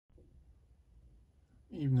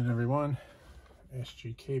Evening everyone,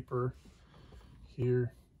 SG Caper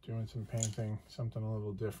here doing some painting, something a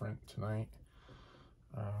little different tonight.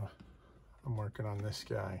 I'm working on this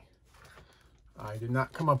guy. I did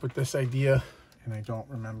not come up with this idea and I don't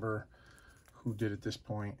remember who did at this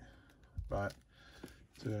point, but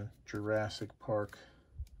it's a Jurassic Park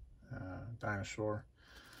dinosaur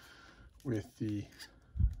with the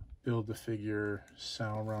build-a-figure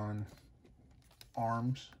Sauron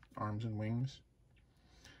arms and wings.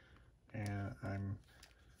 And I'm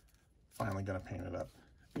finally gonna paint it up.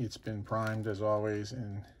 It's been primed as always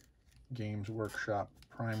in Games Workshop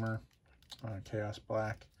primer, Chaos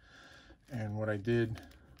Black. And what I did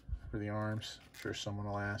for the arms, I'm sure someone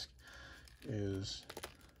will ask, is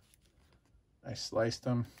I sliced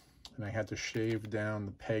them and I had to shave down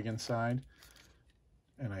the peg inside,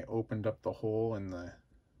 and I opened up the hole in the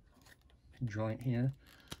joint here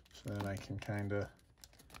so that I can kind of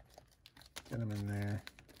get them in there.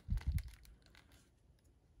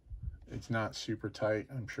 It's not super tight.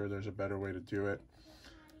 I'm sure there's a better way to do it,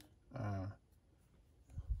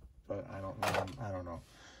 but I don't know.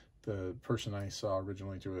 The person I saw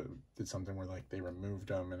originally do it did something where like they removed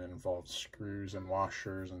them and it involved screws and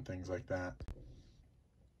washers and things like that.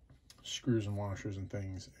 Screws and washers and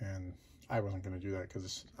things, and I wasn't going to do that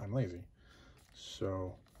because I'm lazy.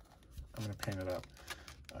 So I'm going to paint it up.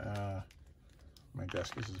 My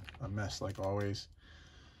desk is a mess like always,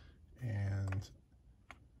 and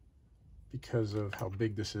because of how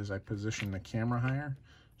big this is, I position the camera higher,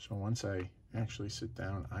 so once I actually sit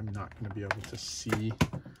down, I'm not going to be able to see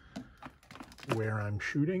where I'm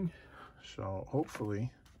shooting. So hopefully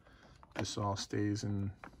this all stays in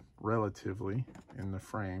relatively in the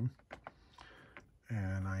frame,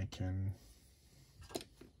 and I can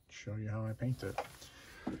show you how I paint it.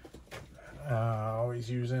 Always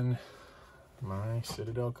using my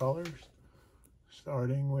Citadel colors,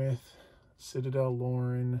 starting with Citadel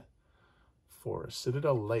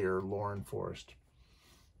Layer Lauren Forest.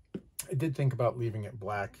 I did think about leaving it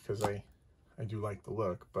black because I do like the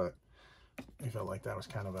look, but I felt like that was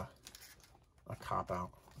kind of a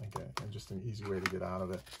cop-out, like just an easy way to get out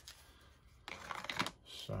of it.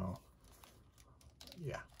 So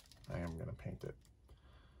yeah, I am going to paint it.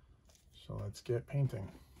 So let's get painting.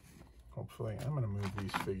 Hopefully, I'm going to move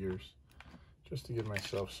these figures just to give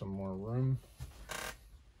myself some more room.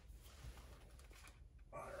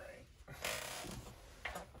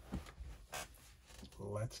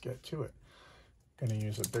 Let's get to it. I'm going to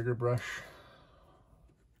use a bigger brush.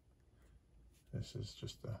 This is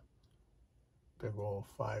just a big old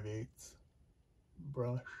 5/8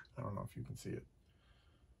 brush. I don't know if you can see it.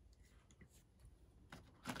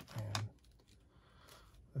 And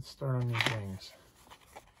let's start on these wings.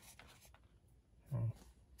 Okay.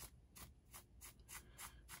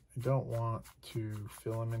 I don't want to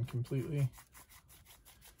fill them in completely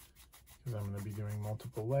because I'm going to be doing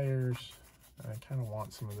multiple layers. I kind of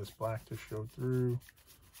want some of this black to show through.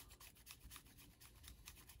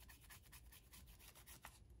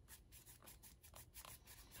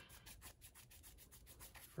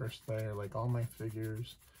 First layer, like all my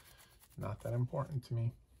figures, not that important to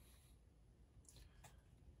me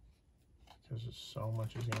because so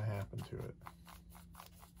much is going to happen to it.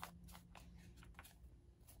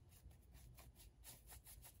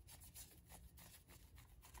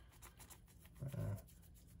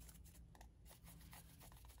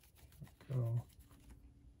 Go.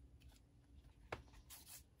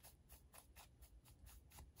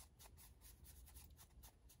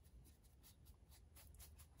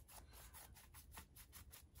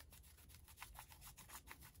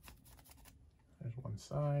 There's one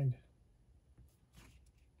side.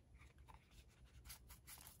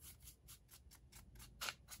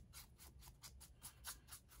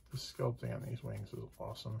 The sculpting on these wings is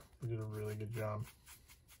awesome. They did a really good job.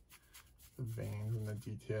 The veins and the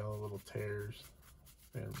detail, the little tears,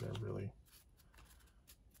 they're really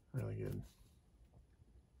good.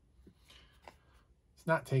 It's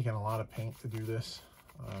not taking a lot of paint to do this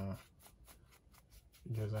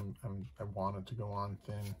because I wanted to go on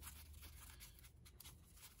thin.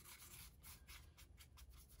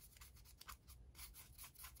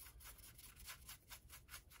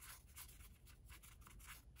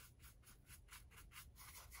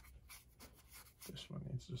 This one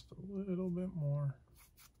needs just a little bit more.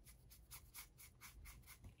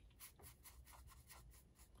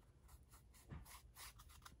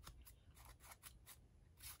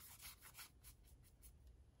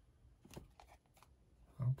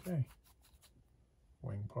 Okay,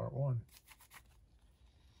 wing part 1.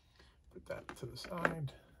 Put that to the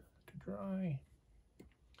side to dry.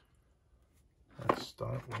 Let's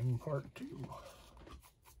start wing part 2.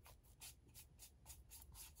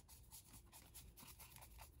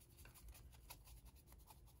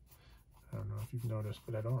 if you've noticed,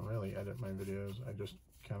 but I don't really edit my videos. I just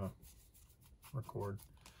kind of record.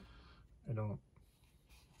 I don't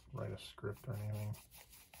write a script or anything.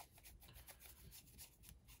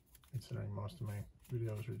 Considering most of my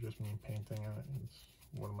videos are just me painting on it. It's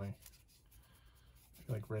one of my, I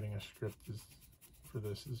feel like writing a script is, for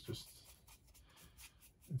this is just,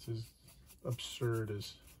 it's as absurd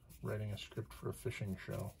as writing a script for a fishing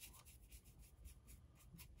show.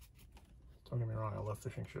 Don't get me wrong, I love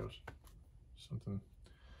fishing shows. Something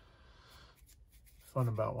fun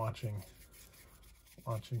about watching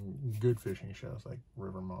good fishing shows like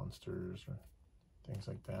River Monsters or things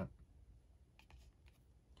like that.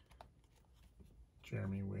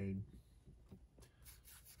 Jeremy Wade,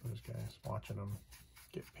 those guys, watching them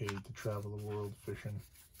get paid to travel the world fishing.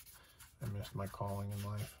 I missed my calling in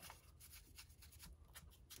life.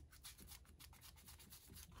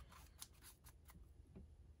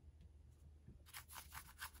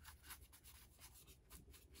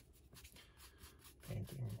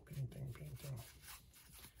 Painting.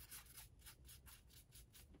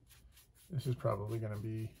 This is probably going to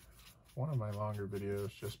be one of my longer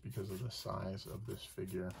videos just because of the size of this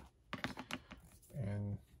figure.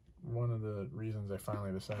 And one of the reasons I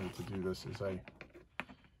finally decided to do this is I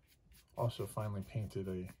also finally painted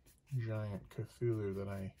a giant Cthulhu that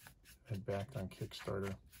I had backed on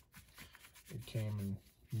Kickstarter. It came in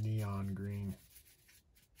neon green,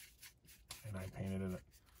 and I painted it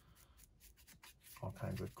all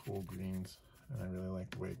kinds of cool greens, and I really like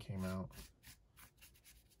the way it came out.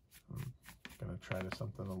 I'm gonna try to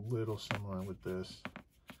something a little similar with this.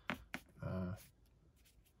 I'm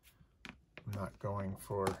not going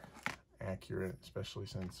for accurate, especially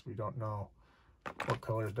since we don't know what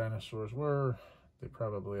colors dinosaurs were. They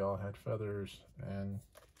probably all had feathers, and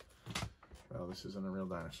well, this isn't a real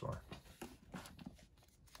dinosaur.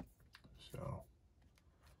 So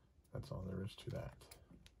that's all there is to that.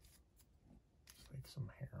 Just like some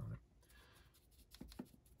hair on it.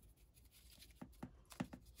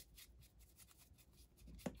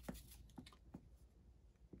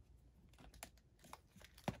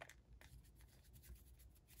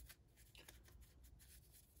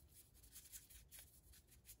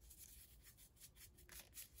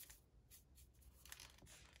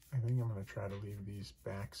 I think I'm going to try to leave these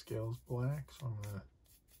back scales black, so I'm going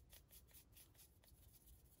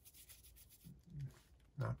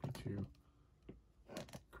to not be too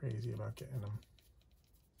crazy about getting them.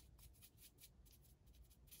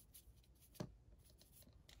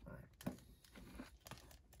 All right.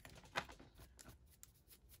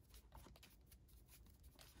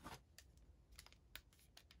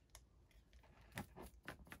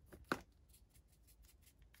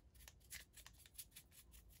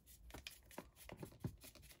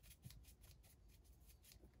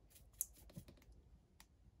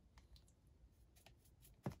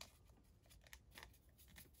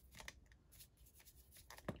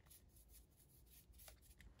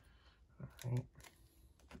 Right.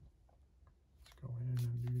 Let's go in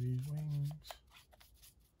and do these wings.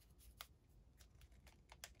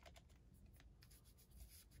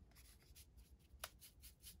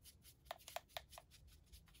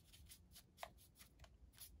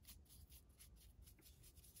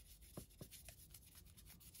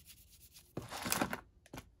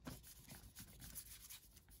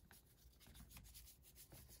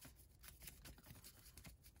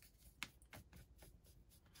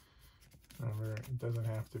 Remember, it doesn't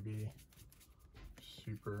have to be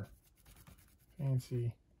super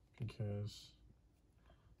fancy because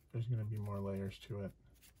there's going to be more layers to it.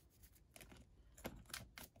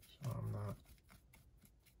 So I'm not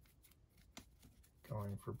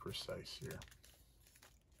going for precise here.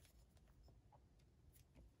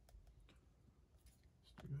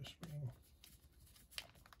 Let's do this wing.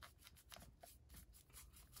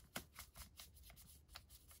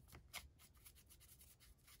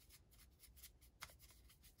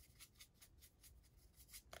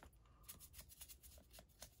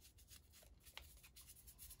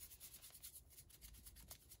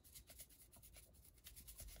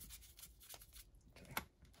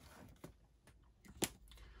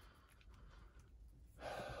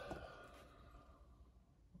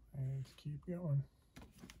 Let's keep going.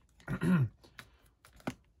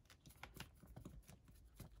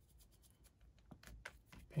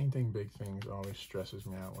 Painting big things always stresses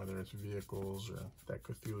me out, whether it's vehicles or that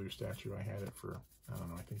Cthulhu statue. I had it for, I don't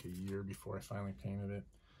know, I think a year before I finally painted it.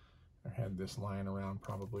 I had this lying around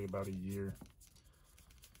probably about a year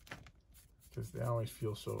because they always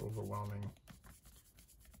feel so overwhelming.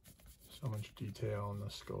 So much detail in the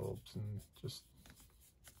sculpts and just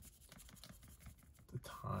the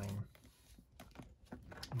time.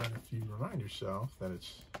 But if you remind yourself that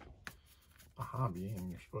it's a hobby and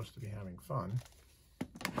you're supposed to be having fun,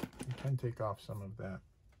 you can take off some of that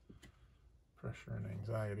pressure and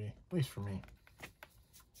anxiety, at least for me.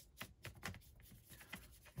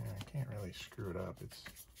 And I can't really screw it up. It's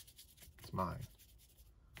mine.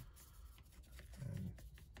 And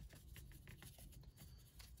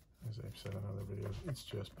as I've said in other videos, it's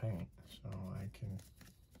just paint, so I can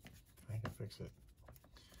fix it.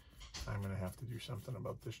 I'm gonna have to do something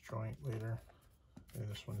about this joint later. And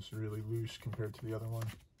this one's really loose compared to the other one.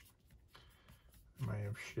 I might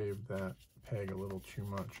have shaved that peg a little too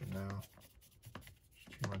much, and now there's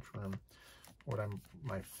too much room. What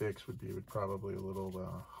my fix would be probably a little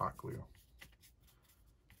hot glue.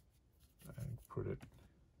 And put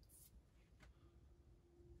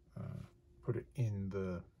it in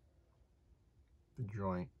the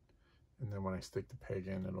joint, and then when I stick the peg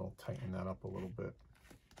in, it'll tighten that up a little bit.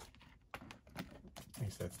 At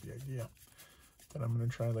least that's the idea that I'm going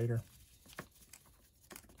to try later.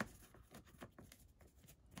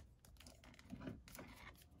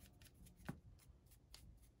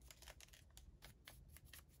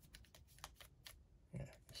 Yeah,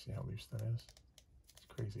 you see how loose that is? It's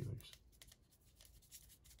crazy loose.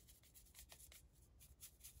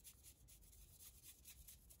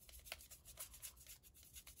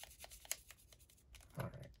 All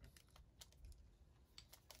right.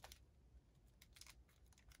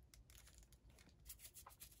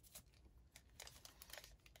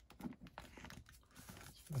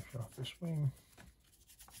 Let's finish off this wing.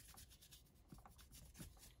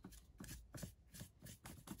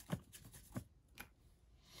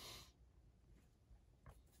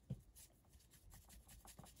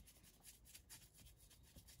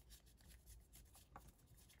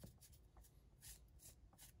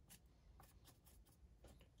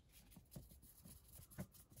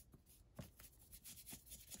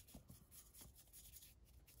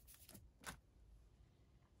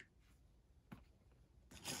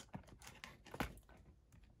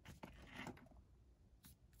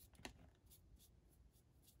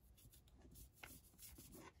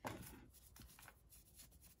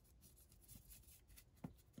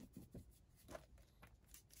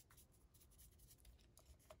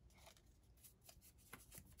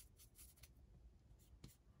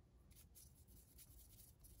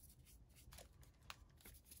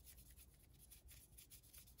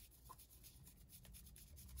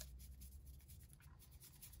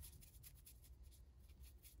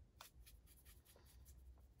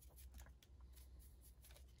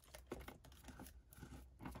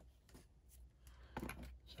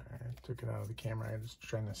 Took it out of the camera. I'm just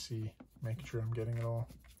trying to see, making sure I'm getting it all.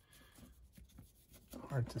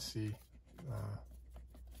 Hard to see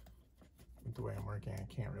with the way I'm working.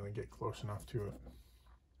 I can't really get close enough to it.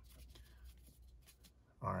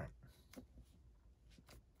 All right.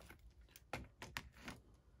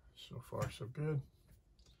 So far, so good.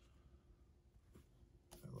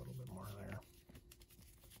 A little bit more there.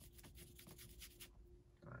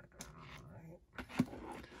 All right.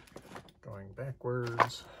 Going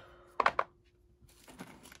backwards.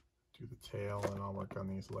 Do the tail, and I'll work on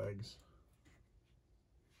these legs.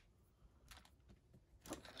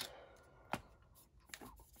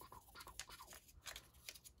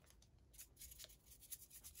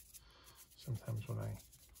 Sometimes when I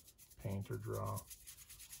paint or draw,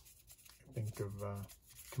 I think of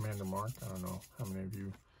Commander Mark. I don't know how many of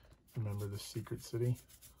you remember The Secret City.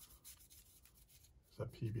 It's a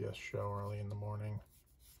PBS show early in the morning.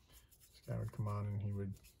 This guy would come on and he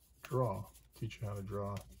would draw, teach you how to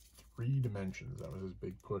draw 3 dimensions. That was his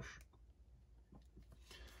big push.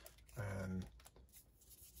 And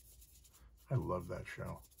I love that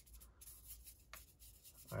show.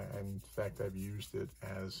 In fact, I've used it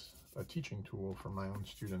as a teaching tool for my own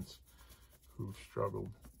students who've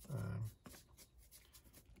struggled.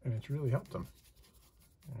 And it's really helped them.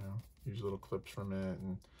 You know, use little clips from it,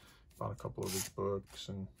 and bought a couple of his books,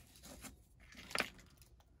 and you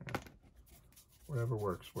know, whatever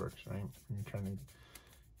works, right? When you're trying to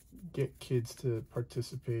get kids to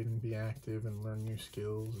participate and be active and learn new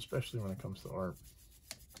skills, especially when it comes to art.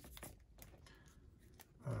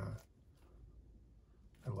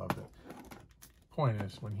 I loved it. Point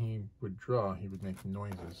is, when he would draw, he would make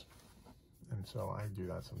noises, and so I do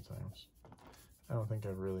that sometimes. I don't think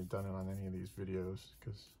I've really done it on any of these videos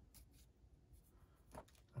because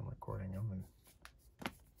I'm recording them and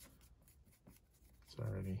it's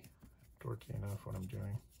already dorky enough what I'm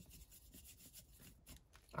doing.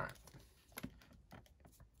 All right,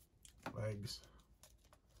 legs.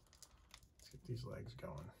 Let's get these legs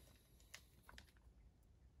going.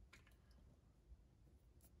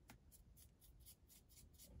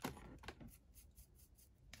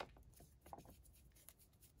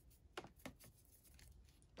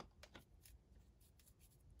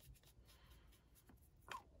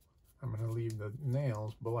 leave the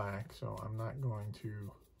nails black, so I'm not going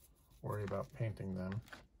to worry about painting them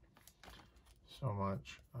so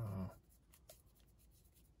much.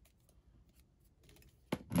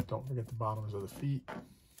 Don't forget the bottoms of the feet.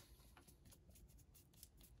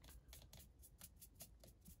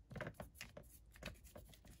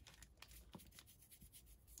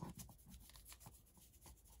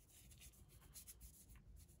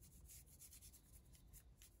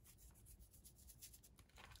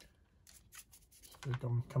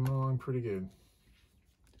 I'm coming along pretty good.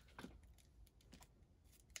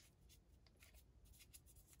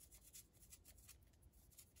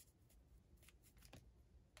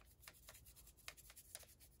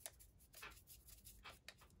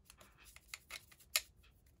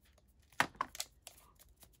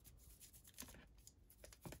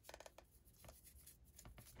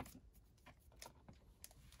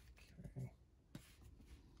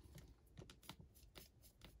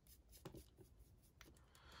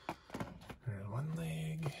 There's one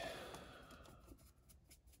leg.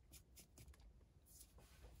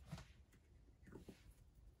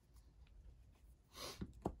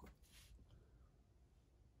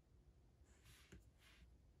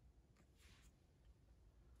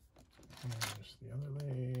 There's the other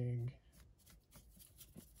leg.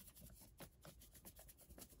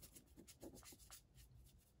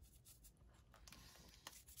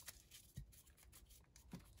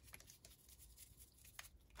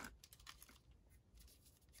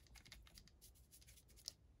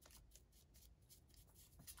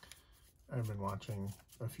 I've been watching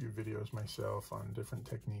a few videos myself on different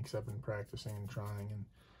techniques I've been practicing and trying, and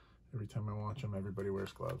every time I watch them, everybody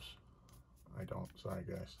wears gloves. I don't, sorry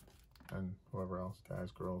guys, and whoever else,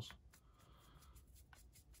 guys, girls.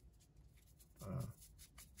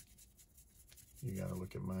 You gotta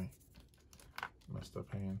look at my messed up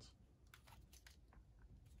hands.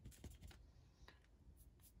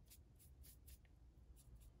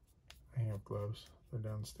 I have gloves, they're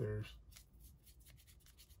downstairs.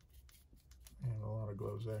 I have a lot of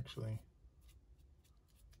gloves actually.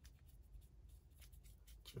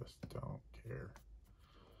 Just don't care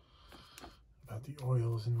about the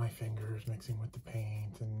oils in my fingers mixing with the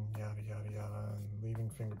paint and yada yada yada and leaving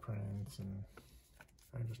fingerprints, and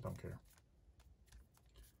I just don't care.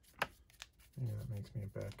 Maybe that makes me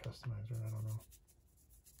a bad customizer, I don't know.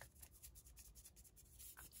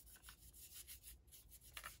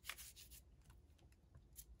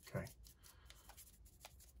 Okay.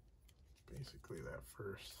 Basically that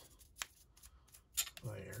first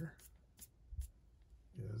layer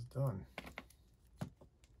is done.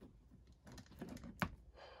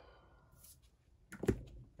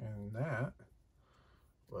 And that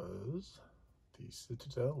was the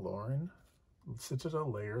Citadel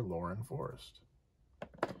Layer Lauren Forest.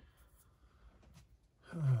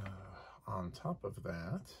 On top of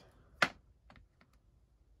that, I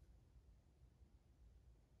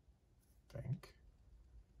think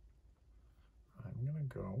I'm gonna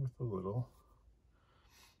go with a little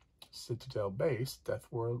Citadel base Death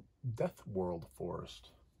World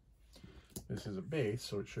Forest. This is a base,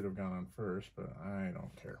 so it should have gone on first, but I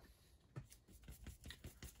don't care.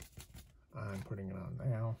 I'm putting it on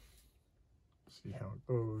now. See how it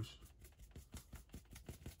goes.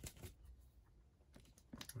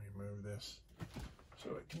 Let me move this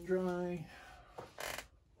so it can dry.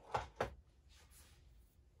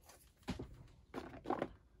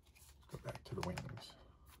 Go back to the wings.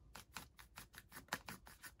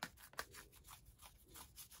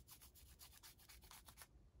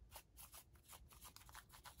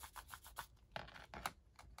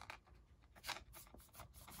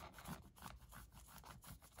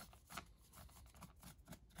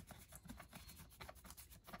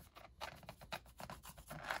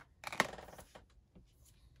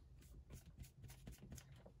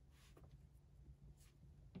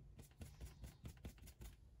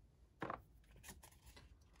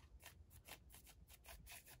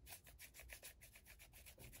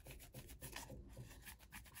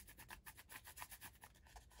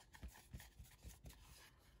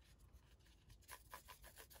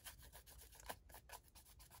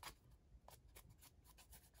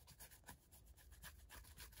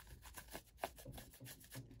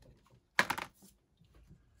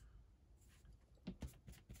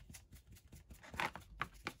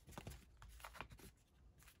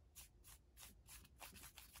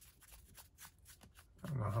 I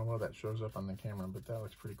don't know how well that shows up on the camera, but that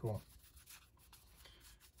looks pretty cool.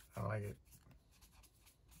 I like it.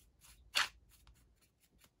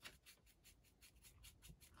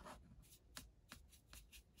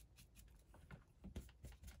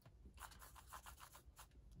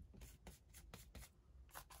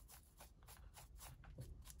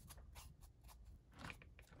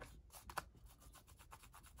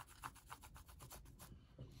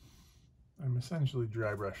 essentially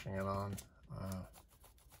dry brushing it on,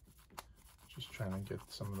 just trying to get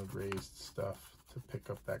some of the raised stuff to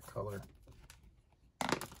pick up that color.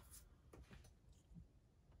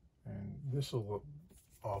 And this will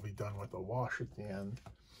all be done with a wash at the end,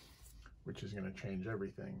 which is going to change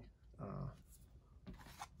everything.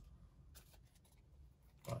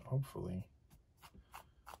 But hopefully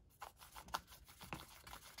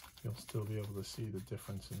you'll still be able to see the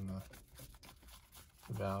difference in the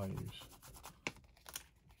values.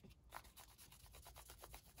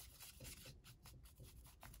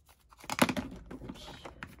 Oops.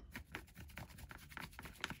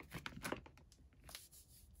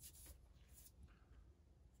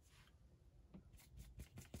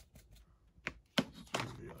 Let's do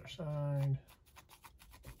the other side.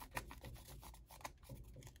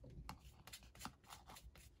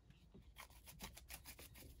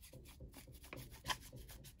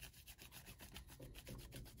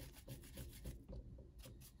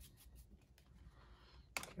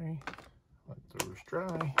 Okay, let those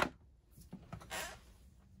dry.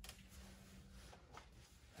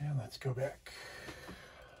 And let's go back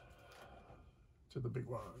to the big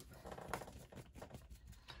one.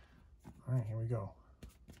 All right, here we go.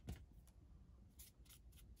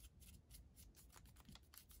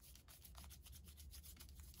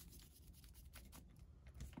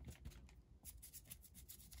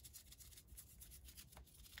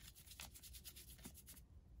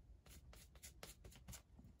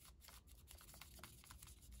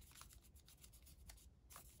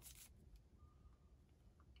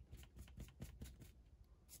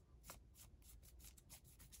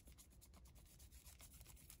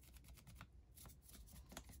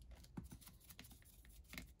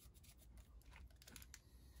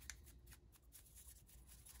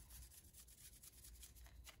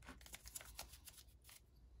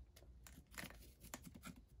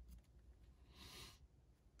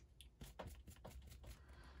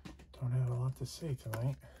 Don't have a lot to say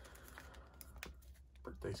tonight.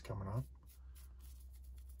 Birthday's coming up.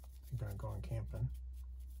 I'm gonna go on camping.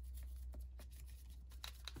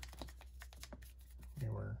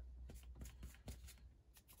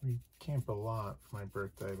 We camp a lot for my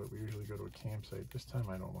birthday, but we usually go to a campsite. This time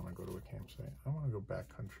I don't want to go to a campsite. I want to go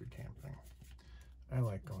backcountry camping. I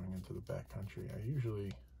like going into the backcountry. I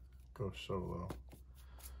usually go solo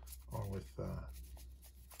or with a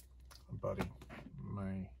buddy.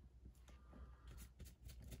 My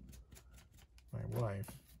wife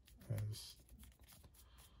has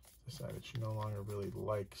decided she no longer really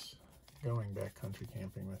likes going backcountry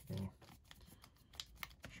camping with me.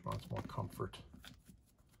 She wants more comfort.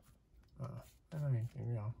 And I mean,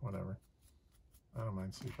 you know, whatever. I don't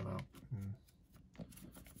mind sleeping out in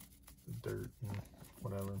the dirt and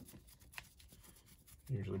whatever.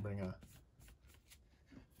 Usually bring a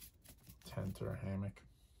tent or a hammock.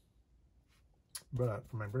 But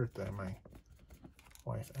for my birthday, my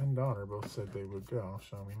wife and daughter both said they would go,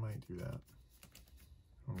 so we might do that.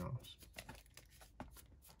 Who knows?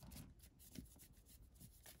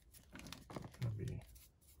 It's gonna be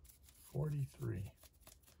 43.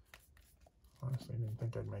 Honestly, I didn't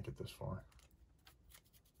think I'd make it this far.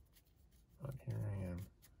 But here I am,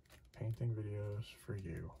 painting videos for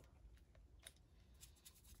you.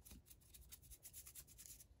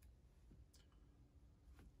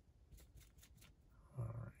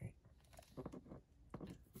 Alright.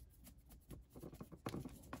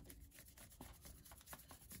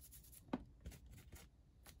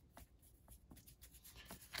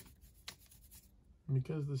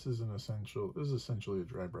 Because this is essentially a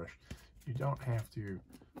dry brush. You don't have to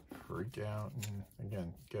freak out and,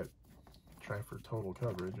 again, try for total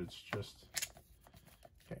coverage. It's just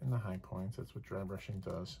getting the high points. That's what dry brushing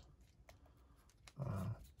does.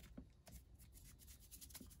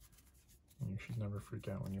 You should never freak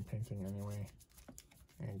out when you're painting anyway.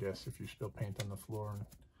 And I guess if you spill paint on the floor and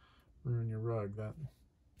ruin your rug, that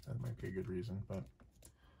might be a good reason, but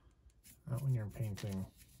not when you're painting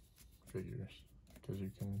figures, because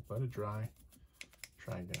you can let it dry,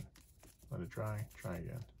 try again. Let it dry, try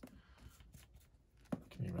again. You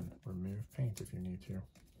can even remove paint if you need to.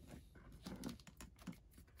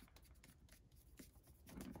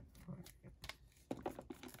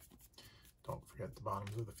 Don't forget the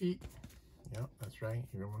bottoms of the feet. Yep, that's right.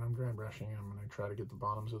 Even when I'm dry brushing, I'm going to try to get the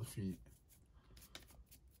bottoms of the feet.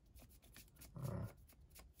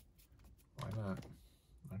 Why not?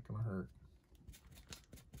 Not going to hurt.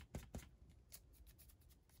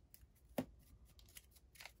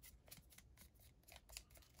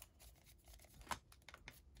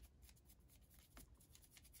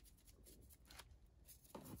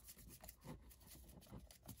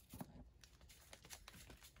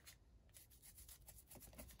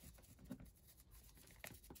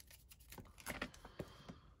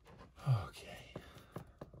 Okay.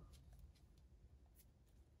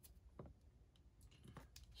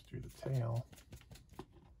 Let's do the tail.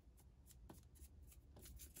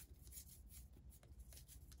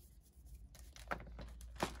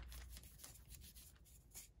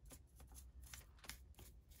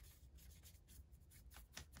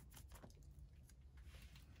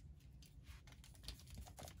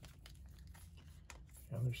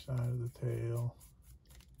 The other side of the tail.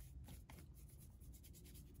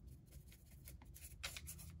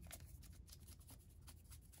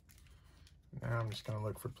 Now I'm just going to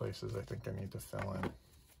look for places I think I need to fill in.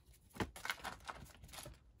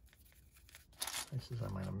 Places I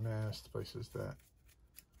might have missed, places that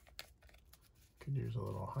could use a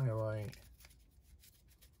little highlight.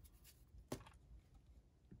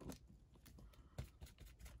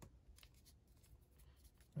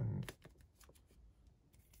 And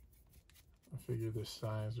I figure this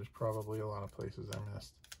size, there's probably a lot of places I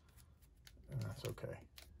missed, and that's okay.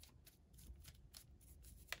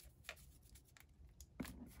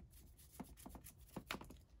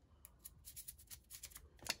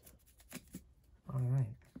 All right,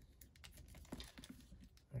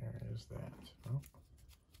 there is that. Oh.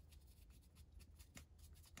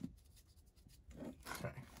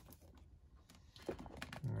 Okay,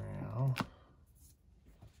 now,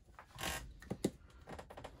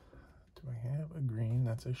 do I have a green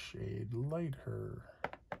that's a shade lighter?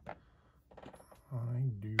 I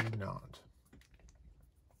do not.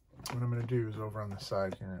 What I'm going to do is over on the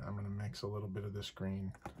side here, I'm going to mix a little bit of this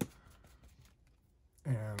green.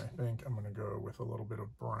 And I think I'm going to go with a little bit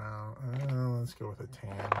of brown. Let's go with a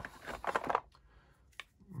tan.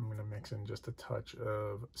 I'm going to mix in just a touch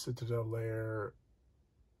of Citadel Layer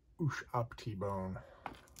Ouche Opti Bone.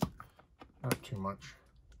 Not too much.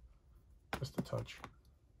 Just a touch.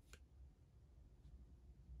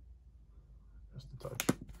 Just a touch.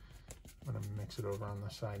 I'm going to mix it over on the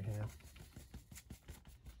side here.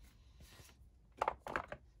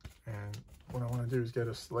 And what I want to do is get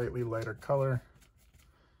a slightly lighter color.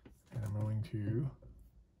 And I'm going to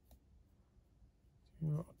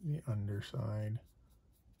do the underside.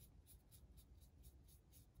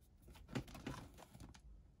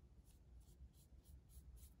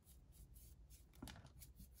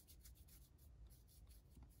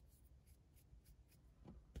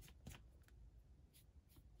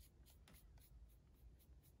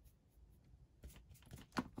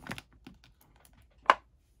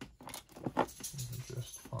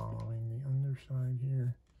 Just following the underside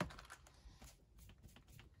here.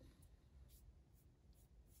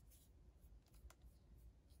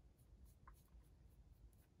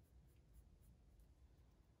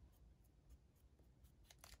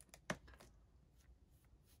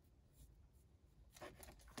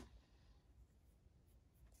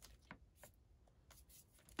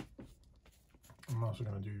 I'm also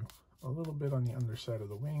going to do a little bit on the underside of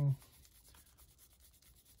the wing.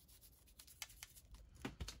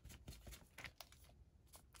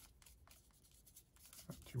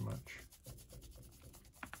 Not too much.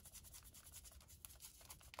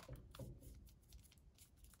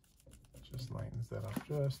 Just lightens that up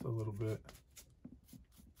just a little bit.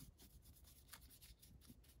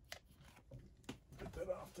 Put that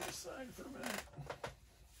off to the side for a minute.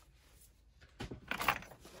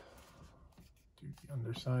 Do the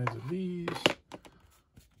undersides of these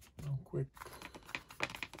real quick.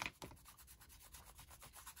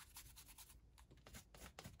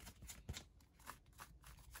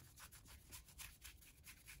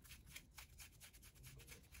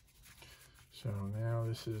 So now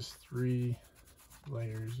this is 3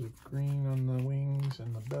 layers of green on the wings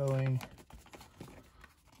and the belly,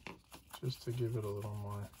 just to give it a little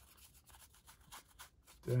more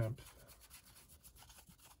depth.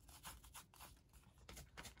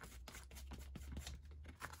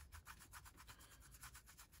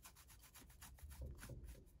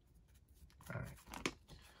 All right,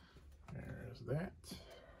 there's that.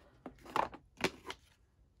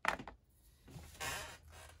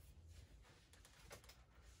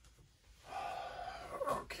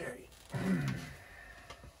 Okay.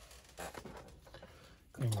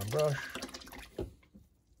 Clean my brush.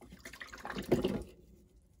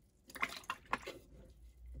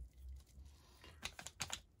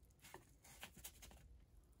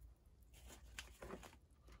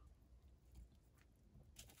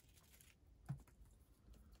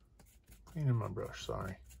 Cleaning my brush,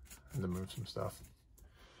 sorry. I had to move some stuff.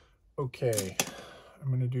 Okay, I'm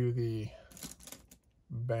gonna do the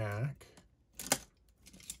back.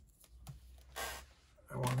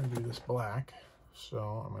 I want to do this black,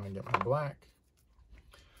 so I'm going to get my black.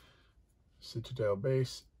 Citadel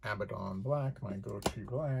base, Abaddon black, my go-to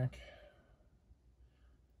black.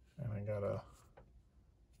 And I got a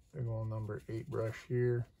big old number 8 brush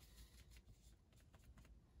here.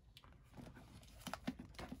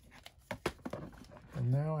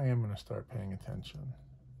 And now I am going to start paying attention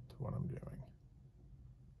to what I'm doing.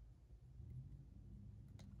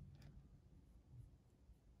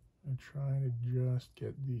 And try to just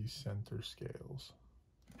get these center scales.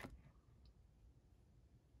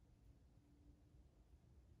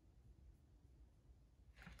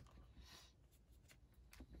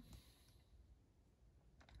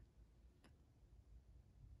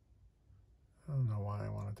 I don't know why I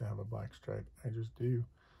wanted to have a black stripe. I just do.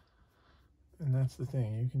 And that's the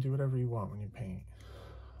thing. You can do whatever you want when you paint.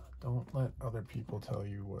 Don't let other people tell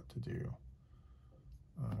you what to do.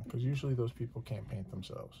 Because usually those people can't paint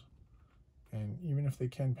themselves. And even if they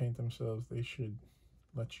can paint themselves, they should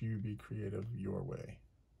let you be creative your way.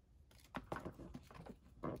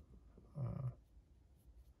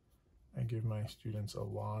 I give my students a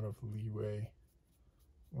lot of leeway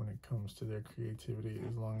when it comes to their creativity,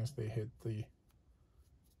 as long as they hit the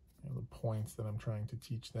the points that I'm trying to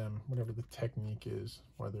teach them, whatever the technique is,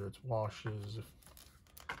 whether it's washes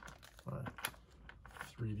or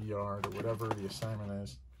 3D art or whatever the assignment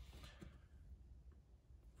is.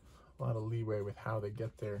 A lot of leeway with how they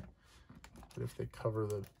get there, but if they cover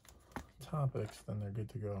the topics, then they're good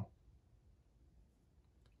to go.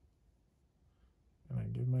 And I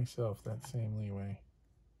give myself that same leeway.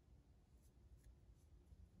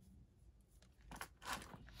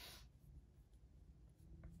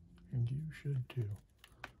 And you should too.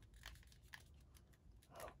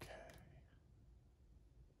 Okay.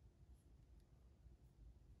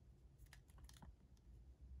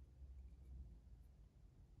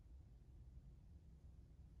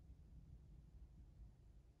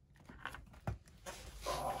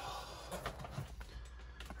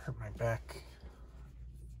 Hurt my back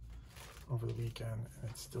over the weekend and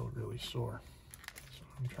it's still really sore. So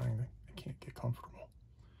I'm trying to, I can't get comfortable.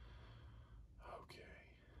 Okay.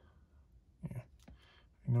 Yeah.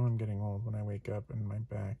 I know I'm getting old when I wake up and my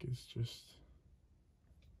back is just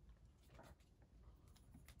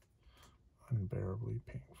unbearably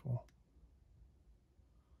painful.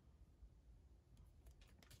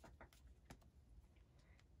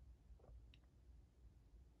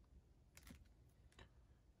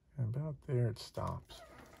 And about there it stops.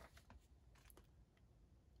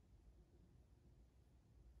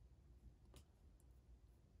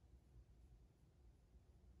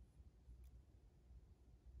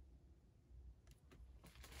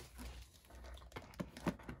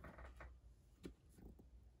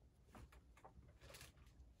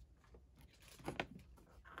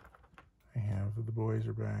 The boys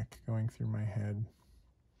are back going through my head.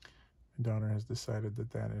 My daughter has decided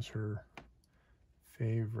that that is her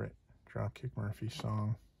favorite Dropkick Murphy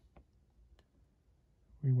song.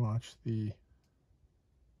 We watched the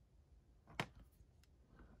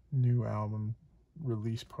new album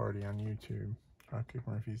release party on YouTube. Dropkick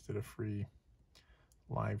Murphys did a free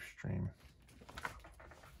live stream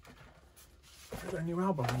for their new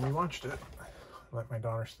album, and we watched it. I let my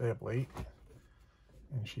daughter stay up late,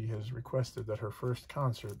 and she has requested that her first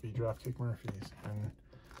concert be Dropkick Murphys. And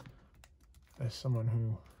as someone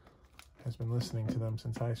who has been listening to them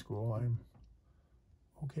since high school, I'm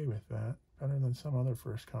okay with that. Better than some other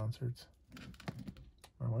first concerts.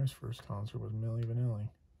 My wife's first concert was Milli Vanilli.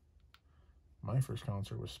 My first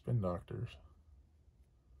concert was Spin Doctors.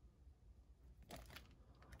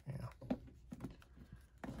 Yeah.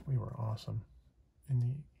 We were awesome in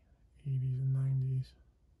the 80s and 90s.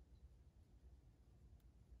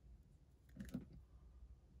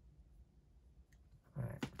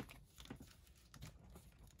 Alright.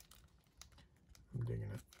 I'm digging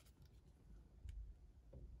it.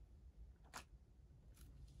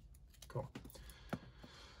 Cool.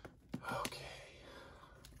 Okay.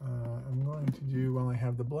 I'm going to do, while I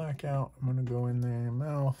have the black out, I'm going to go in their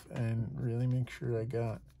mouth and really make sure I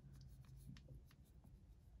got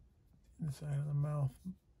inside of the mouth.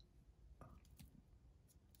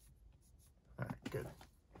 Alright, good.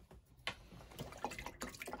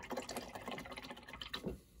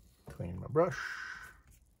 Clean my brush.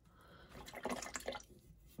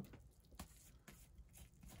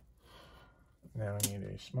 Now I need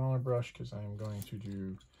a smaller brush because I'm going to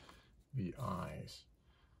do the eyes.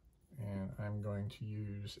 And I'm going to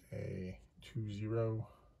use a 2-0.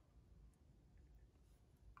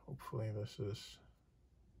 Hopefully this is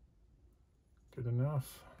good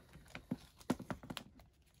enough.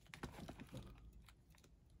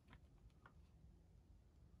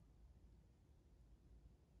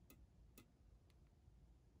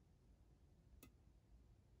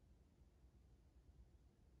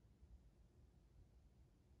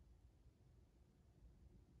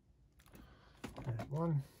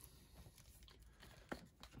 one.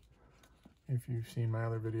 If you've seen my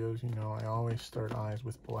other videos, you know I always start eyes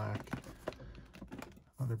with black.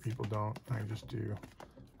 Other people don't. I just do.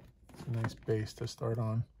 It's a nice base to start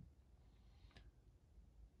on.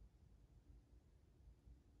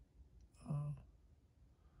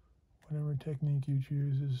 Whatever technique you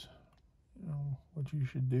choose is, you know, what you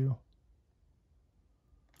should do.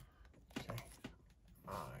 Okay,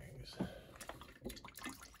 eyes.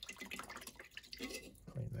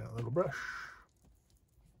 Clean that little brush.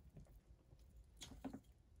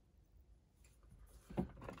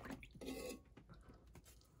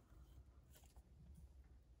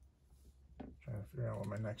 Trying to figure out what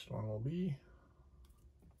my next one will be.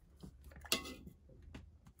 I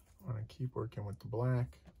want to keep working with the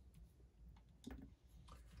black.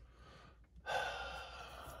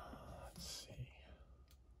 Let's see.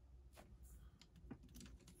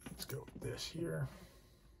 Let's go with this here.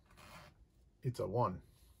 It's a 1.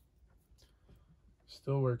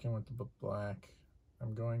 Still working with the black.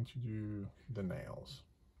 I'm going to do the nails.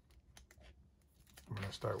 I'm going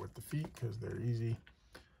to start with the feet because they're easy.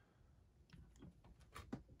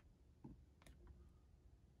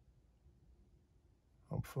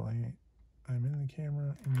 Hopefully I'm in the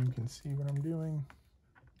camera and you can see what I'm doing.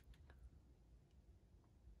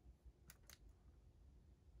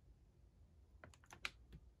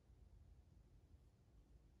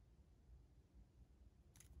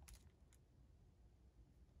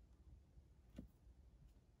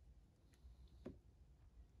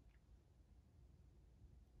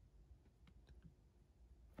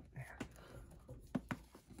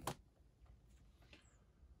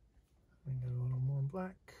 Get a little more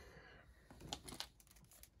black.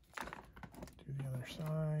 Do the other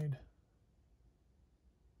side.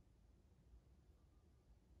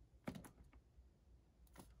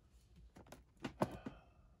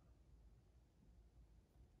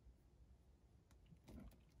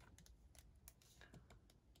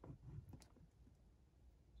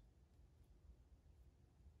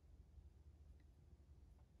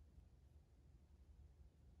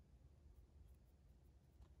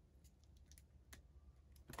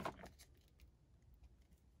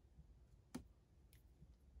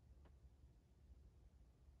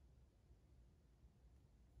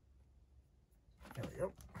 There we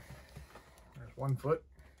go. There's one foot,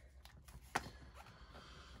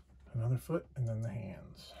 another foot, and then the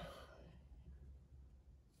hands.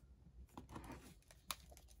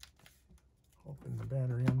 Hoping the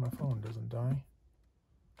battery on my phone doesn't die.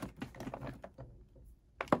 I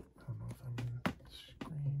don't know if I'm in the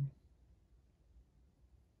screen.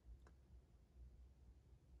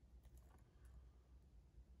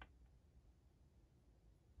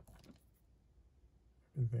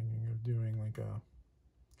 I've been thinking of doing like a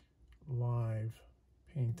live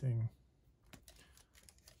painting.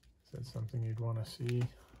 Is that something you'd want to see?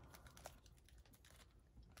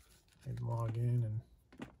 I'd log in and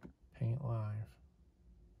paint live.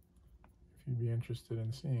 If you'd be interested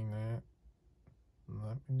in seeing that,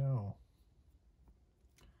 let me know.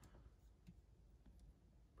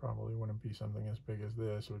 Probably wouldn't be something as big as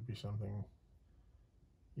this. It would be something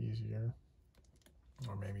easier,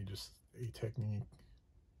 or maybe just a technique.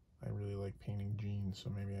 I really like painting jeans,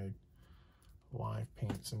 so maybe I'd live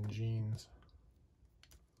paint some jeans.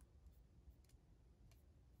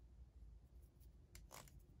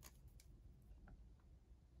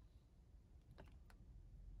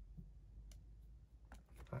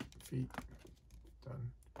 Feet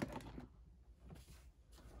done.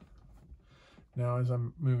 Now as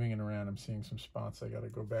I'm moving it around, I'm seeing some spots I got to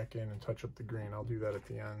go back in and touch up the green. I'll do that at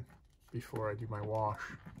the end before I do my wash.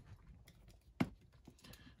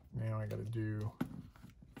 Now I got to do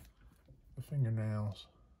the fingernails.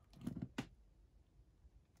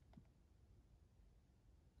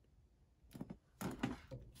 It's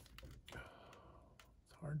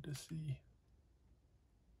hard to see.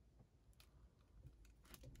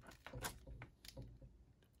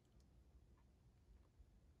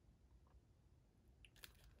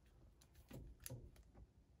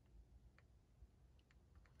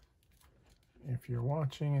 If you're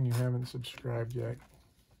watching and you haven't subscribed yet,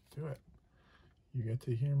 do it. You get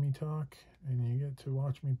to hear me talk and you get to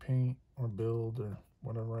watch me paint or build or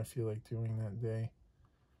whatever I feel like doing that day.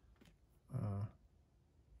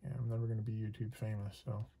 Yeah, I'm never going to be YouTube famous,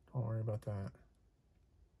 so don't worry about that.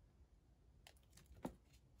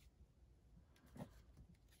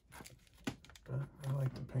 But I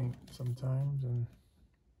like to paint sometimes, and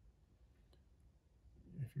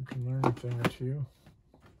if you can learn a thing or two,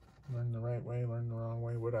 learn the right way, learn the wrong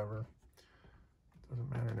way, whatever. It doesn't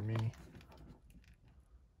matter to me.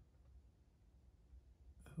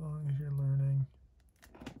 As long as you're learning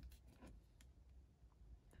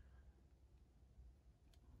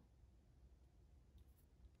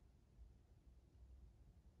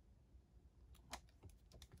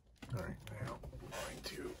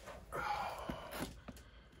to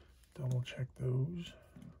double check those.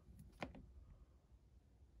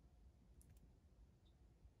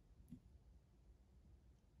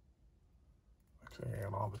 Looks like I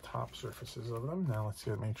got all the top surfaces of them. Now let's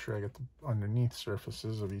make sure I get the underneath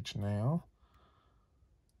surfaces of each nail.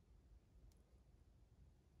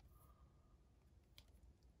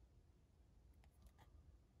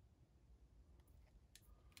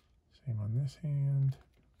 Same on this hand.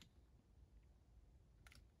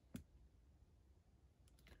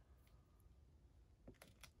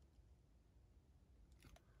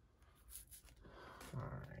 All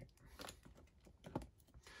right.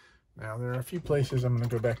 Now there are a few places I'm going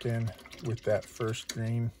to go back in with that first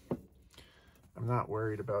green. I'm not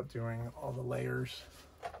worried about doing all the layers.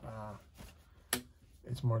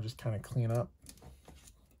 It's more just kind of clean up.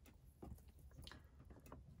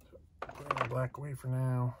 So putting the black away for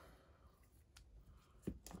now.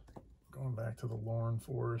 Going back to the Lauren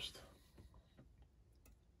Forest.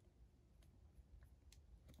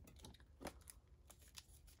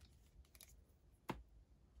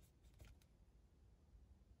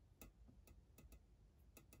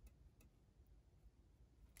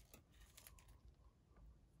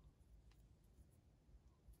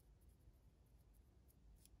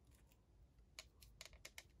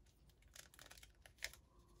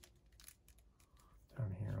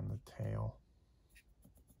 Down here on the tail.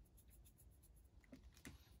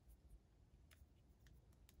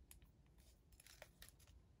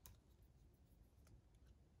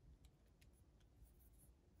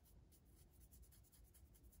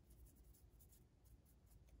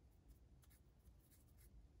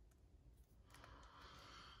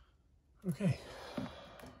 Okay, I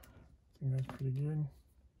think that's pretty good.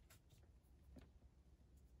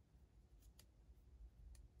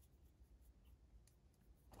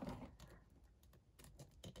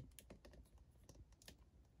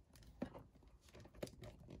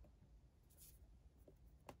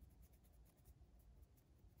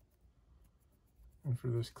 And for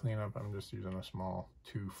this cleanup, I'm just using a small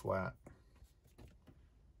 2 flat.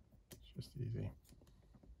 It's just easy.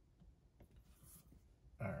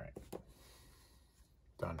 All right,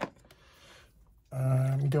 done.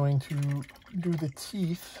 I'm going to do the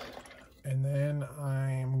teeth, and then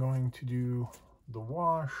I'm going to do the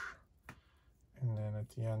wash, and then at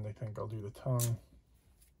the end I think I'll do the tongue,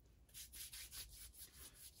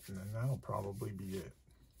 and then that'll probably be it.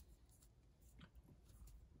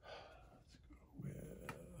 Let's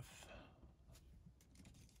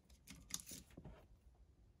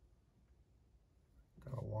go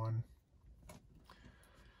with got a 1.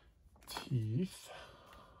 Teeth.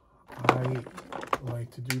 I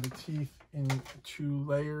like to do the teeth in 2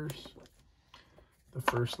 layers. The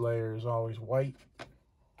first layer is always white.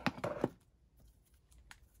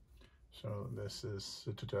 So this is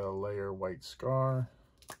Citadel Layer White Scar.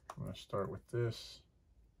 I'm going to start with this.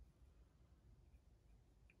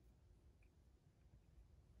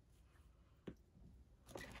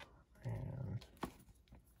 And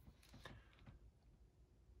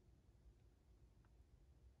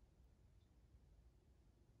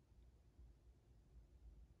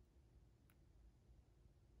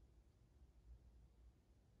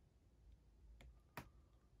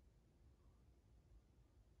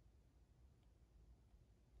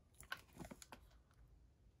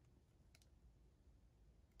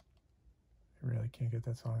I really can't get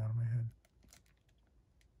that song out of my head.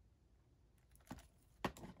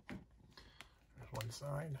 There's one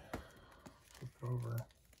side. Flip it over.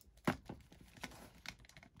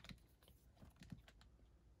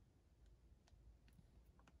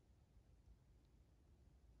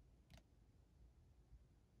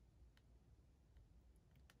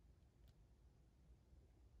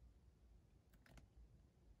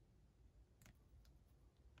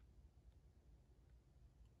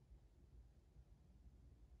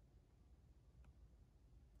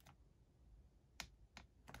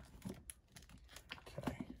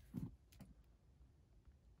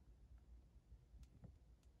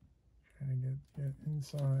 Get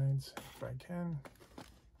insides if I can.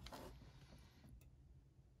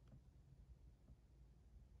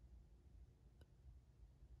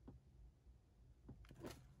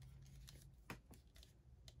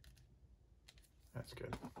 That's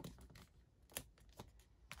good.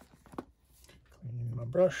 Clean my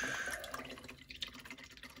brush.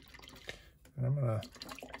 And I'm gonna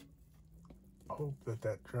hope that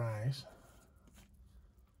that dries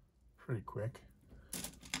pretty quick.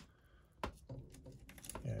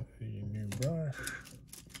 Get a new brush.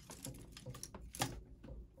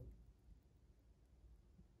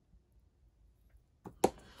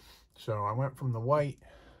 So I went from the white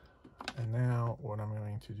And now what I'm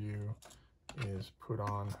going to do is put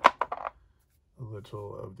on a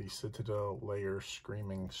little of the Citadel layer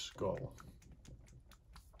Screaming Skull.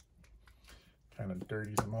 Kind of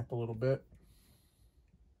dirties them up a little bit.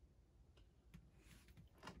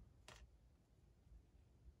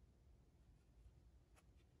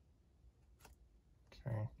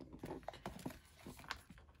 Okay.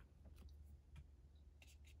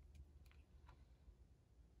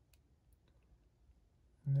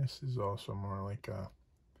 And this is also more like a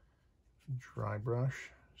dry brush,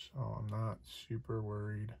 so I'm not super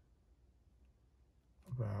worried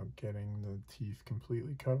about getting the teeth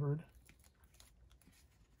completely covered.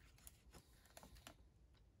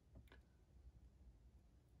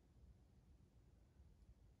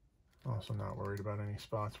 Also not worried about any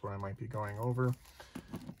spots where I might be going over.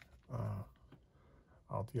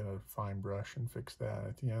 I'll get a fine brush and fix that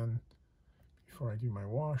at the end before I do my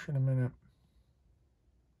wash in a minute.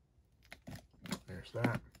 There's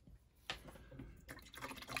that.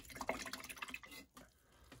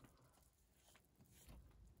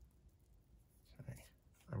 Okay.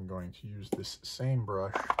 I'm going to use this same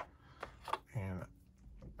brush and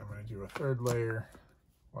I'm going to do a third layer.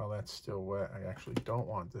 While that's still wet, I actually don't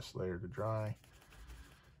want this layer to dry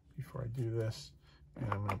before I do this. And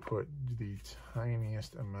I'm going to put the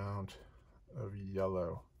tiniest amount of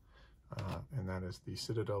yellow, and that is the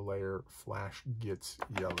Citadel layer Flash Gets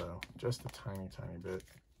Yellow. Just a tiny, tiny bit,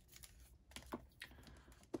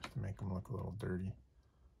 just to make them look a little dirty.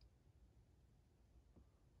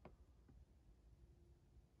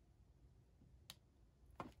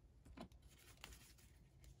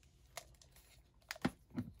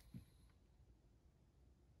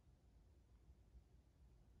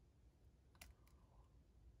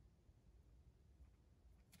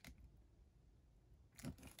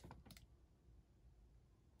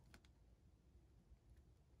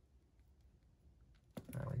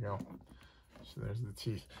 There we go. So there's the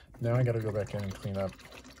teeth. Now I got to go back in and clean up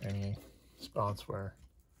any spots where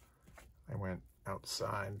I went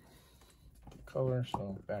outside color.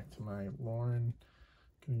 So back to my Lauren.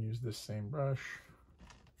 Gonna use this same brush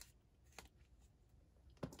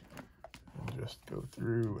and just go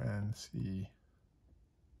through and see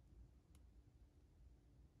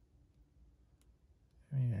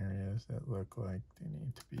any areas that look like they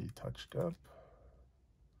need to be touched up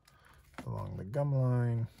along the gum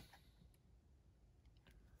line.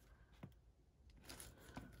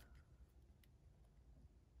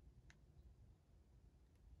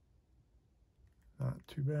 Not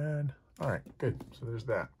too bad. All right, good. So there's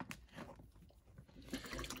that.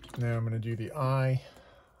 Now I'm going to do the eyes.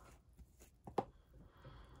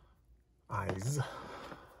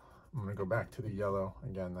 I'm going to go back to the yellow.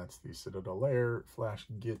 Again, that's the Citadel layer Flash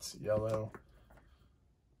Gets Yellow.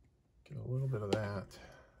 Get a little bit of that.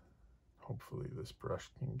 Hopefully this brush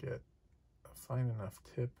can get a fine enough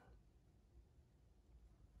tip.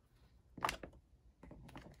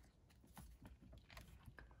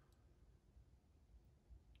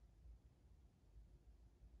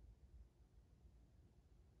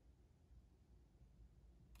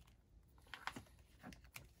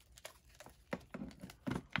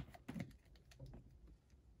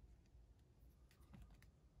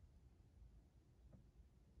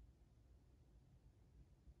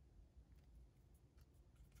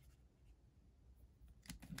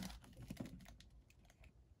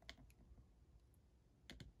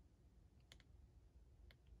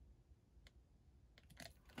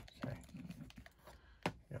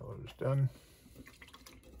 Yellow's done.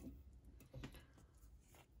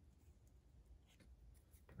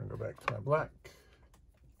 I'm gonna go back to my black.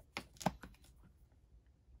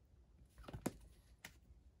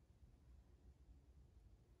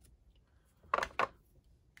 Let's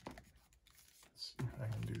see if I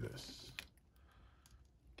can do this.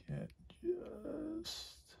 Get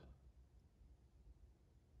just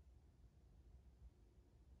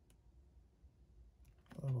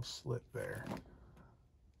a little slit there.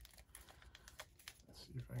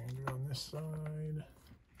 See if I can do on this side.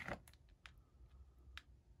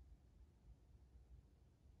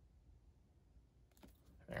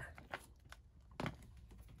 There.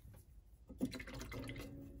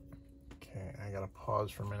 Okay, I gotta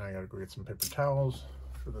pause for a minute. I gotta go get some paper towels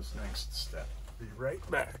for this next step. Be right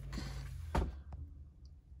back.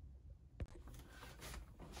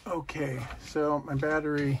 Okay, so my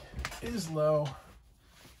battery is low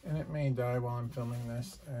and it may die while I'm filming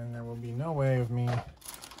this, and there will be no way of me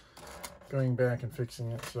going back and fixing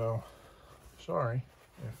it, so sorry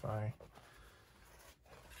if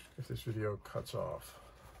this video cuts off.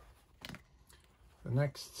 The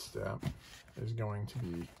next step is going to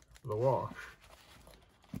be the wash.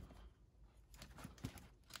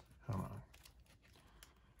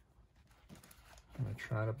 I'm going to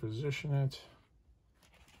try to position it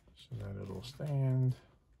so that it'll stand.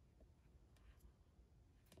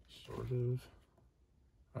 Sort of.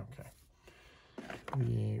 Okay.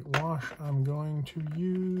 The wash I'm going to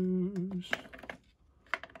use,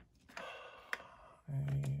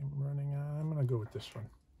 I'm going to go with this one.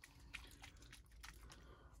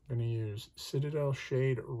 I'm going to use Citadel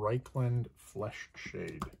Shade Reichland Flesh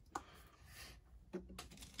Shade.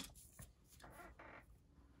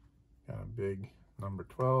 Got a big number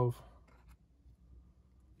 12.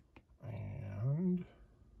 And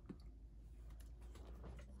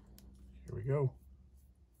here we go.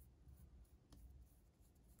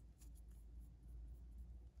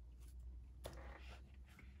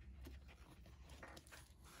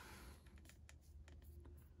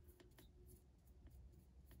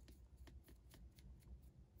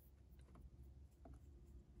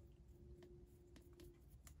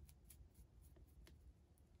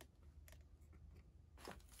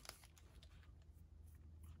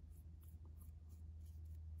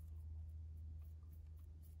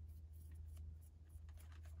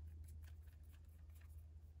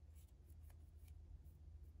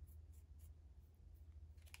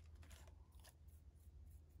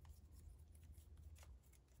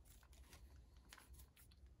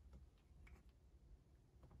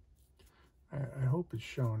 I hope it's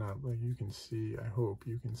showing up, like you can see, I hope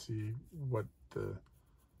you can see what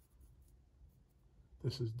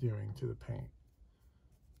this is doing to the paint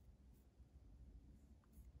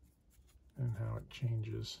and how it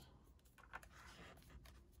changes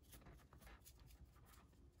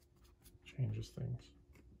things.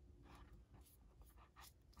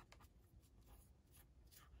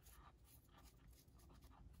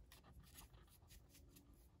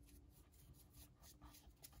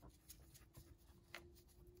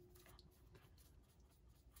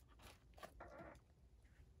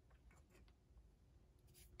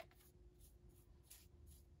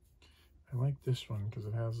 I like this one because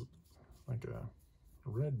it has like a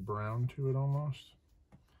red brown to it almost.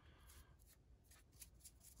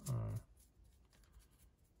 It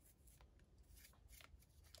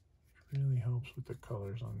really helps with the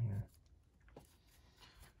colors on here.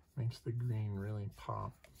 Makes the green really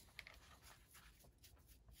pop.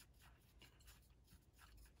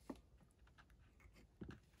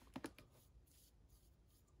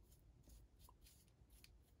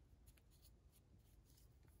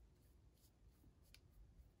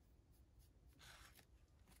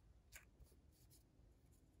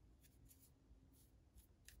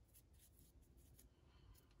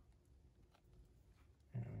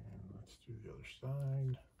 Let's do the other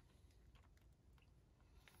side.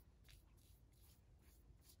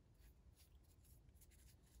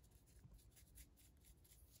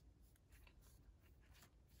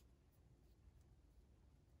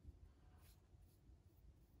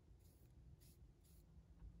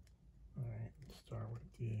 All right, let's start with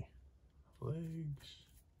the legs.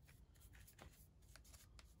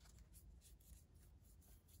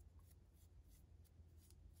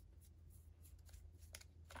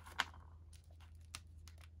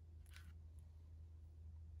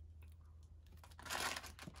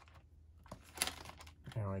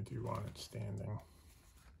 Now I do want it standing.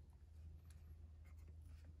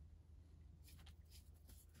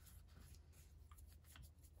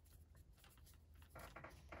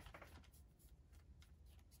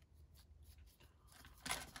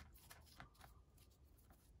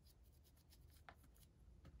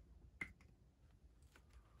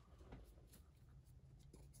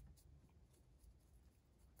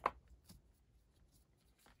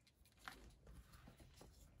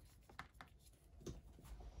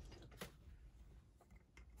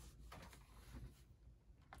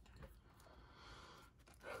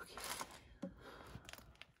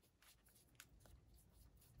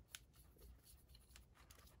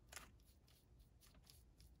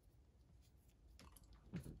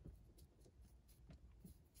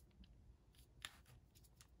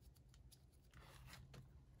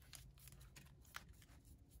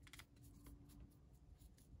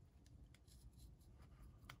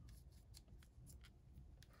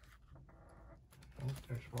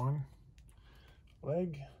 There's one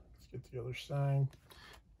leg. Let's get the other side.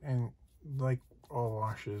 And like all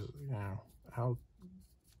washes, you know, how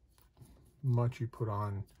much you put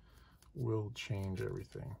on will change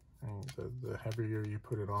everything. And the heavier you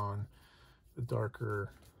put it on, the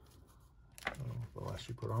darker, the less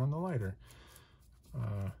you put on, the lighter.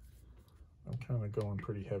 I'm kind of going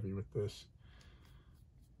pretty heavy with this.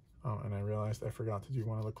 And I realized I forgot to do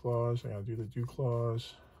one of the claws. I gotta do the dew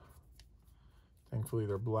claws. Thankfully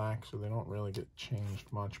they're black, so they don't really get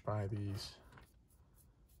changed much by this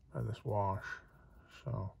wash.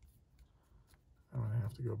 So I'm gonna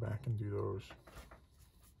have to go back and do those.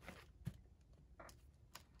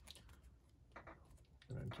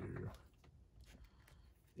 I'm gonna do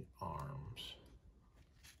the arms.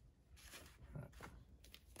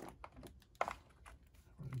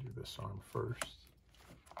 I'm gonna do this arm first.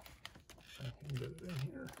 I can get it in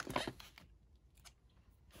here.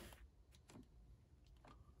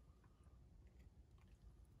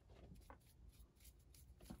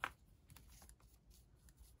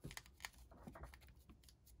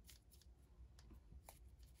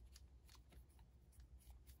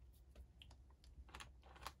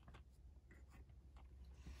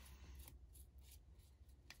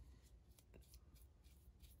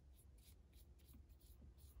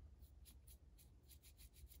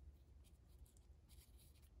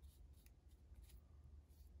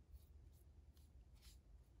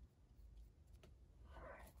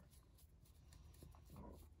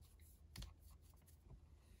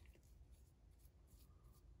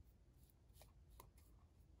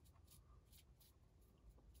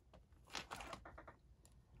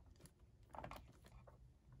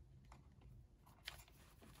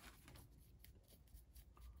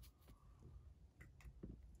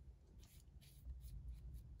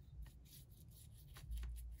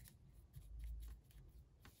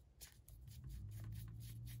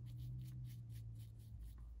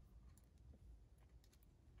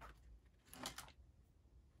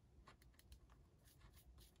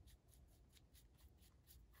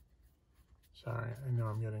 Sorry, I know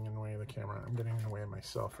I'm getting in the way of the camera. I'm getting in the way of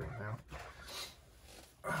myself right now.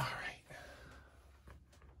 All right.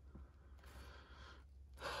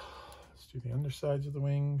 Let's do the undersides of the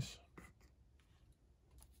wings.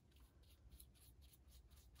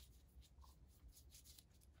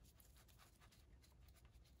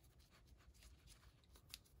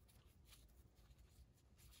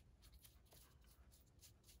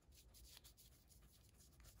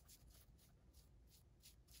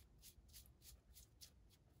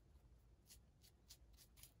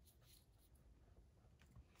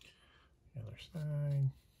 The other side.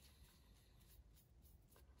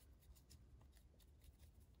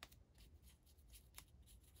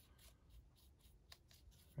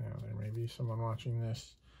 Now, there may be someone watching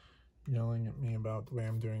this yelling at me about the way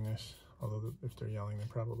I'm doing this. Although if they're yelling, they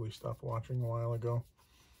probably stopped watching a while ago.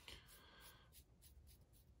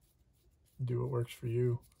 Do what works for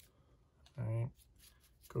you. All right.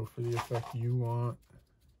 Go for the effect you want.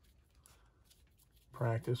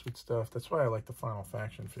 Practice with stuff. That's why I like the Final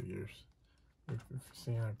Faction figures. If you've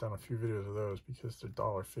seen, I've done a few videos of those because they're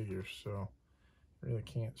dollar figures, so you really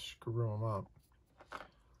can't screw them up.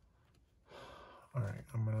 All right,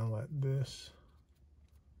 I'm gonna let this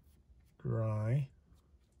dry,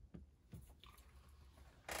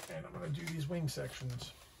 and I'm gonna do these wing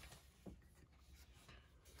sections.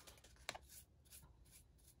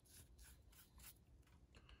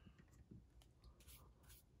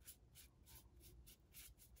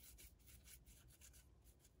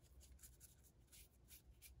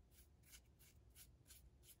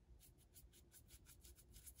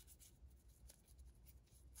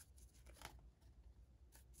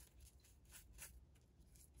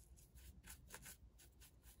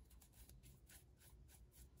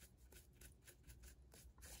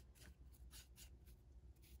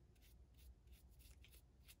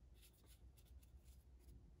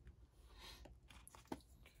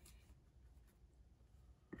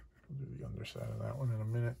 We'll do the underside of that one in a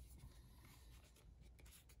minute.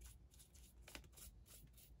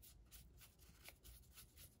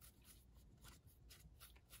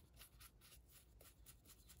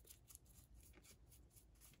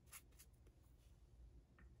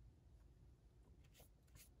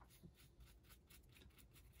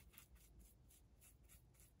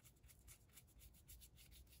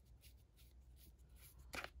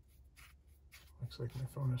 Looks like my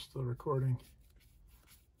phone is still recording.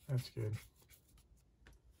 That's good.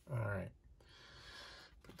 All right.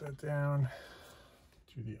 Put that down.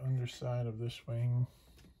 Do the underside of this wing.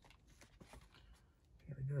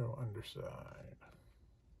 Here we go, underside.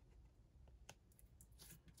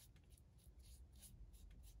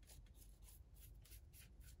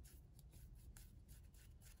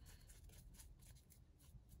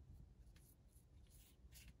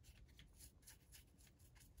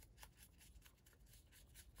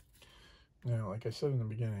 Now, like I said in the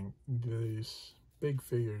beginning, these big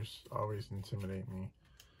figures always intimidate me.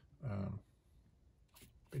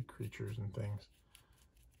 Big creatures and things.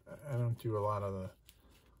 I don't do a lot of the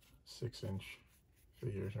 6-inch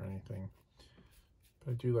figures or anything,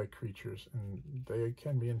 but I do like creatures, and they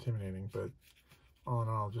can be intimidating, but all in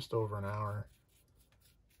all, just over an hour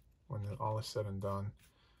when all is said and done.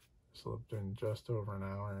 This will have been just over an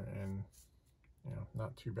hour, and you know,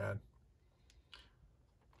 not too bad,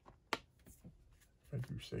 if I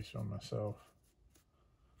do say so myself.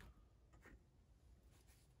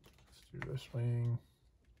 Let's do this wing.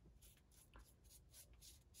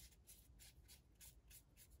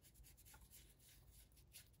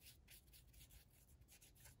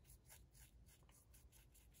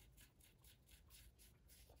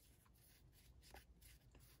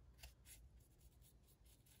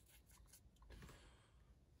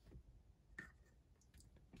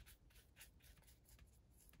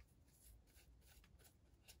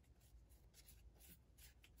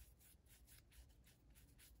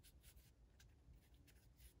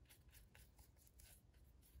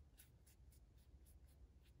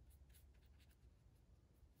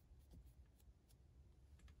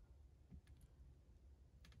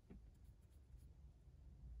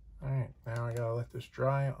 All right, now I gotta let this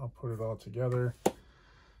dry. I'll put it all together,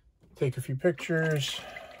 take a few pictures,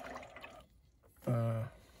 go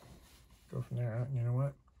from there. You know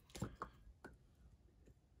what? I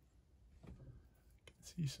can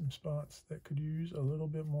see some spots that could use a little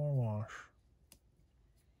bit more wash.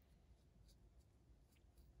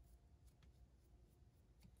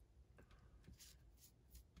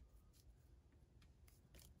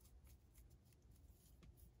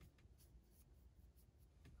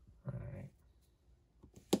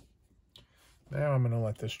 Now I'm going to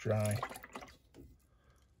let this dry,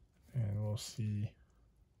 and we'll see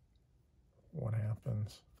what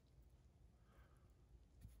happens.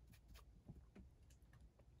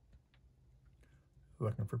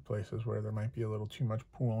 Looking for places where there might be a little too much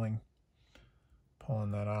pooling,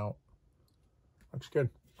 pulling that out. Looks good.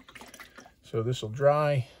 So this will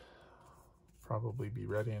dry, probably be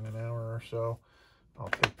ready in an hour or so. I'll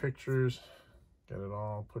take pictures, get it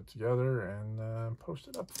all put together, and post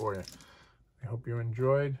it up for you. I hope you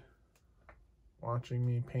enjoyed watching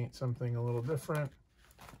me paint something a little different.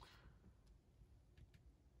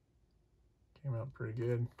 Came out pretty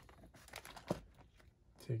good.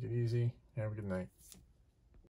 Take it easy. Have a good night.